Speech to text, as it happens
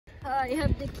Hi,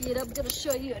 I'm Nikki, and I'm gonna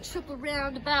show you a triple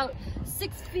round about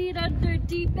 6 feet under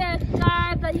deep end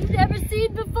dive that you've never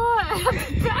seen before. I've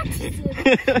been practicing.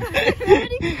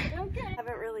 Ready? Okay. I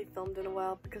haven't really filmed in a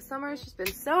while because summer has just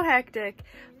been so hectic,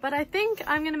 but I think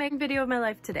I'm gonna make a video of my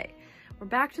life today. We're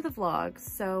back to the vlogs,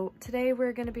 so today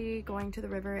we're gonna be going to the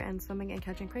river and swimming and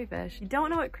catching crayfish. If you don't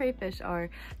know what crayfish are,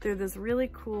 they're this really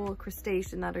cool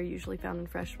crustacean that are usually found in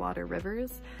freshwater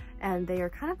rivers, and they are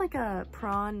kind of like a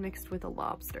prawn mixed with a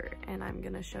lobster, and I'm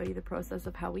gonna show you the process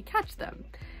of how we catch them,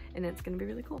 and it's gonna be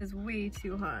really cool. It's way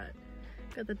too hot.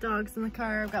 Got the dogs in the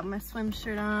car, I've got my swim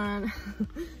shirt on,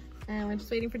 and we're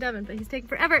just waiting for Devin, but he's taking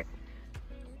forever.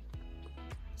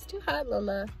 It's too hot,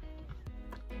 Lola.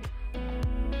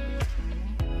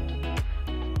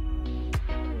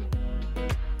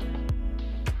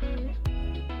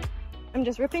 I'm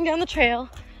just ripping down the trail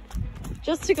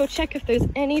just to go check if there's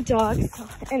any dogs,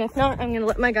 and if not, I'm gonna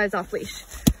let my guys off leash.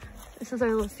 This is our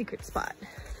little secret spot.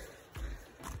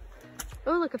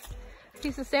 Oh, look, a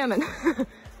piece of salmon.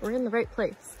 We're in the right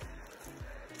place.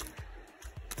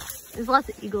 There's lots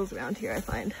of eagles around here, I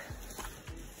find.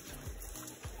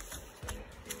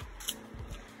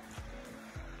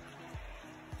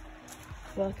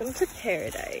 Welcome to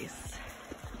paradise.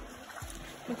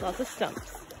 With lots of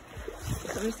stumps.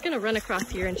 So I'm just gonna run across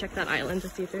here and check that island to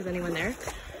see if there's anyone there.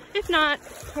 If not,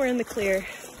 we're in the clear.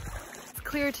 It's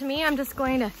clear to me. I'm just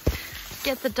going to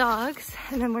get the dogs,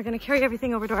 and then we're gonna carry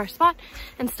everything over to our spot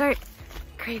and start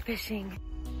crayfishing.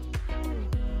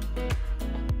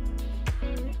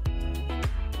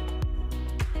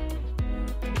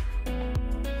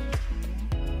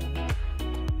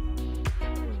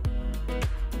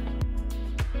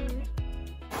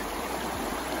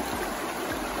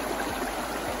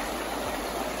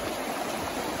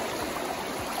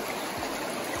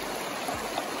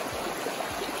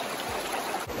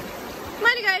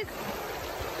 Mighty guys.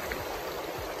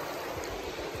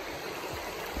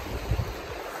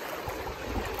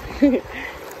 Good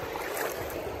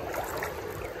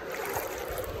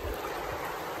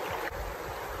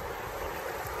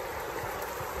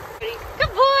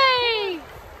boy.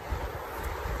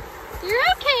 You're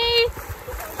okay.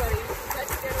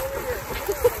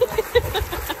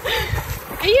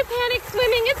 Are you panic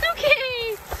swimming? It's okay.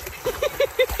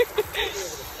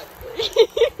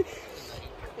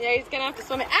 Yeah, he's gonna have to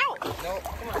swim it out. No,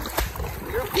 come on.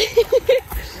 You're okay.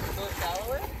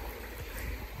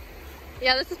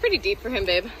 Yeah, this is pretty deep for him,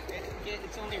 babe.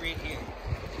 It's only right here.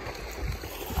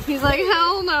 He's like,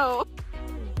 hell no.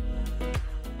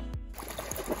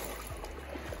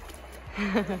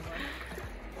 Devin,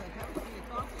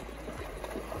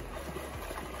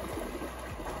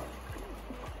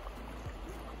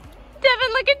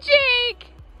 look at Jake.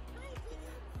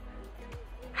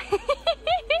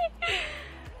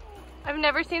 I've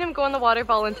never seen him go in the water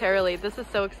voluntarily. This is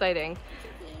so exciting.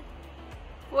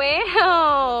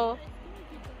 Wow.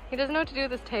 He doesn't know what to do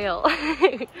with his tail.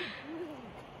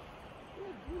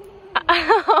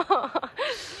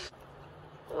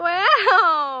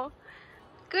 Wow.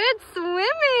 Good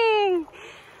swimming.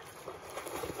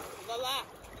 Lola.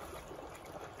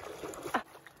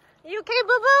 You okay,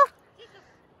 boo-boo?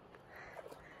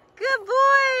 Good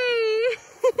boy.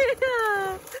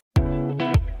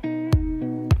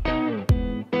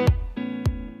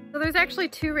 So there's actually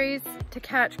 2 ways to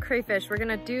catch crayfish. We're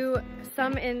gonna do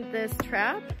some in this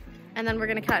trap, and then we're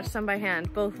gonna catch some by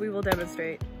hand. Both we will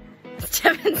demonstrate.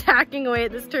 Devin's hacking away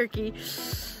at this turkey.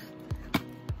 So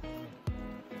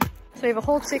we have a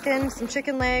whole chicken, some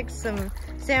chicken legs, some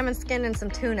salmon skin, and some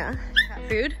tuna. Cat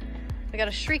food. We got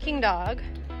a shrieking dog.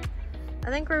 I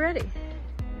think we're ready.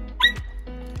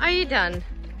 Are you done?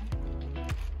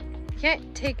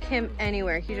 Can't take him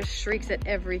anywhere. He just shrieks at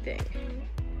everything.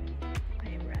 I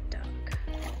am Rat Dog.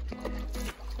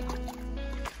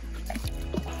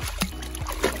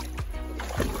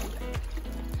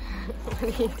 What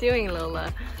are you doing,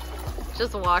 Lola?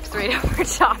 Just walks right over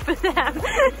top of them.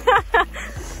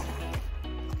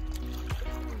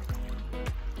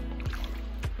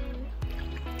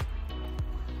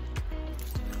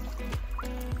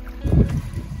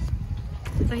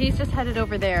 So he's just headed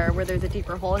over there where there's a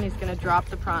deeper hole, and he's gonna drop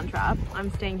the prawn trap.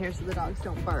 I'm staying here so the dogs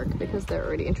don't bark because they're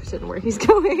already interested in where he's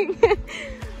going.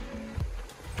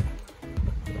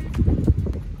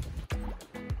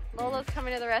 Lola's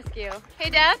coming to the rescue. Hey,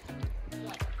 Dev,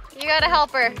 you gotta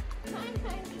help her.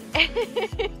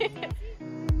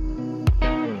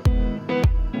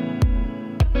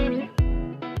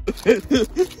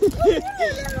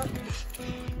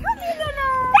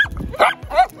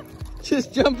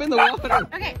 Just jump in the water.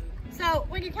 Okay, so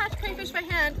when you catch crayfish by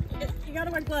hand, you gotta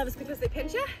wear gloves because they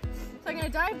pinch you. So I'm gonna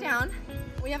dive down,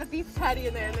 We have a beef patty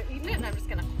in there and they're eating it and I'm just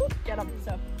gonna whoop, get them.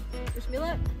 So wish me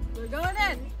luck. We're going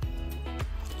in.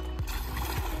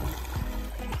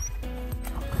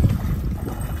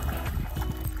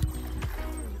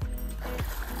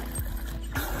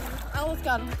 I almost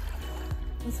got him.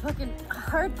 It's fucking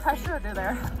hard pressure under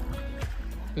there.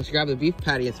 Just grab the beef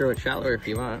patty and throw it shallower if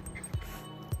you want.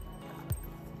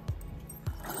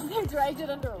 I dragged it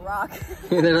under a rock.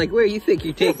 And they're like, where you think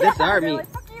you take this army? They're like,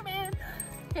 fuck you, man.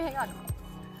 Okay, hang on.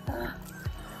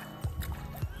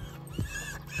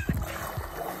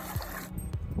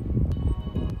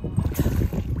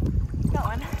 Got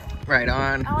one. Right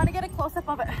on. I want to get a close-up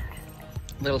of it.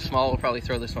 Little small, we'll probably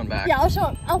throw this one back. Yeah, I'll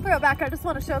throw it back. I just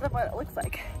want to show them what it looks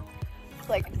like. It's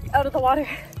like out of the water.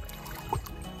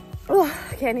 Oh,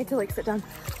 okay, I need to like sit down.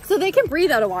 So they can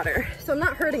breathe out of water. So I'm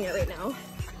not hurting it right now.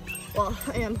 Well,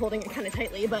 I am holding it kind of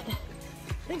tightly, but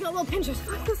they got little pinchers.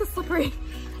 Fuck, this is slippery.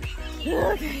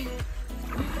 Okay.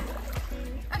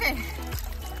 Okay.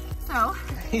 So.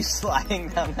 He's sliding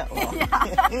down that wall.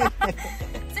 Yeah.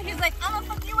 So he's like, I'm gonna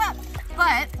fuck you up.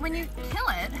 But when you kill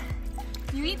it,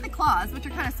 you eat the claws, which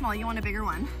are kind of small. You want a bigger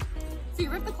one. So you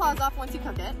rip the claws off once you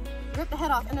cook it. You rip the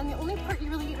head off, and then the only part you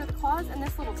really eat are the claws and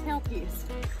this little tail piece.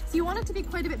 So you want it to be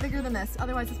quite a bit bigger than this.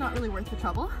 Otherwise, it's not really worth the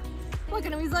trouble. Look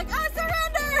at him, he's like, I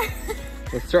surrender!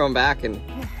 Let's throw him back and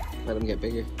let him get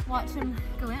bigger. Watch him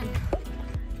go in.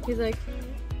 He's like,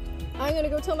 I'm gonna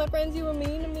go tell my friends you were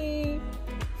mean to me.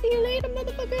 See you later,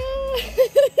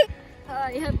 motherfucker.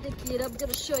 Hi, I'm Nikki, and I'm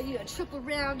gonna show you a triple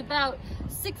round about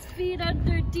 6 feet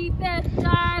under deep end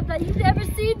dive that you've never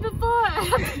seen before.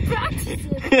 I've been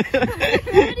practicing.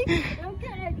 Ready?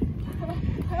 Okay.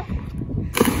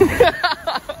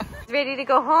 Ready to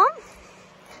go home?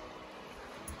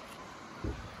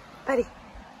 Buddy.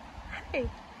 Hey.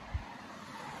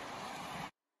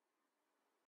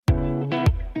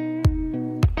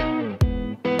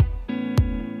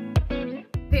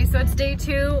 Okay, so it's day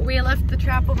 2. We left the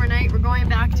trap overnight. We're going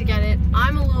back to get it.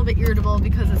 I'm a little bit irritable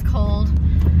because it's cold.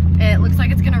 It looks like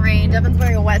it's gonna rain. Devin's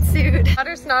wearing a wetsuit. The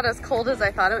water's not as cold as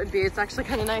I thought it would be. It's actually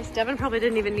kind of nice. Devin probably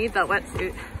didn't even need that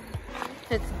wetsuit.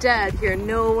 It's dead here.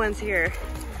 No one's here.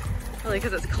 Really,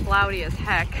 because it's cloudy as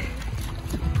heck.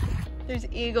 There's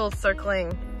eagles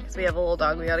circling because we have a little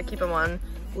dog. We gotta keep him on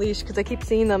leash because I keep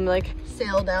seeing them like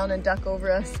sail down and duck over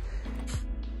us.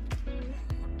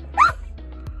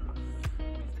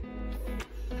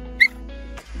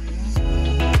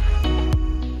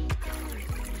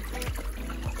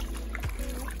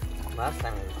 Last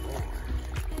time it was cool.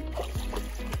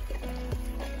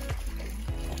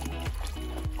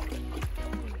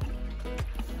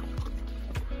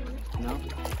 No?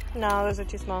 No, those are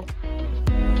too small.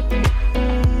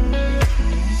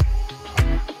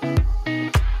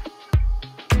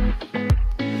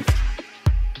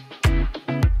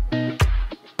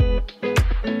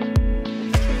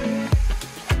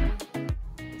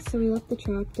 So we left the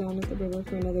trap down at the river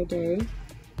for another day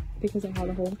because I had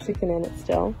a whole chicken in it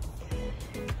still.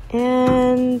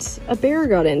 And a bear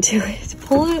got into it,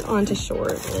 pulled it onto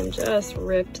shore and just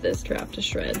ripped this trap to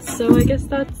shreds. So I guess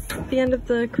that's the end of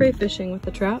the crayfishing with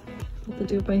the trap. I have to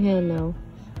do it by hand now.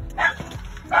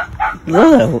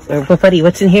 Whoa, buddy,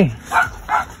 what's in here?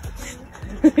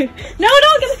 No, don't,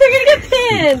 because they're gonna get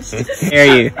pinched. Dare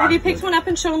you? Have you picked one up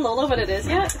and shown Lola what it is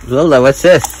yet? Lola, what's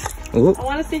this? Ooh. I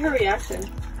want to see her reaction.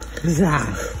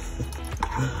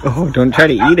 Oh, don't try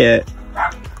to eat it.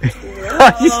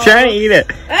 Oh, she's trying to eat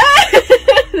it.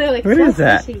 They're like, what is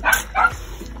that? Fishy.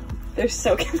 They're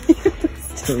so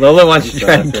confused. Lola wants to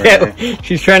try and get.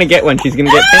 She's trying to get one. She's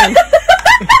gonna get pinned.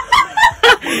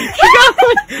 She got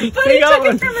one. She got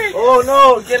one. Oh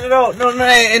no! Get it out! No! No!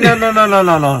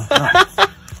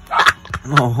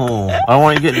 I don't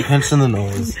want you getting pinched in the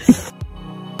nose.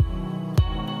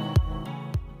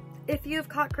 If you have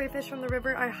caught crayfish from the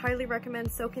river, I highly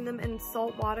recommend soaking them in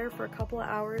salt water for a couple of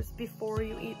hours before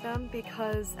you eat them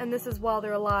because, and this is while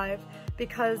they're alive,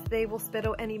 because they will spit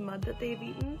out any mud that they've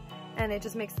eaten and it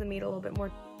just makes the meat a little bit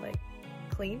more like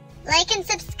clean. Like and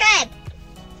subscribe.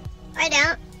 Or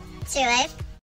don't. See you later.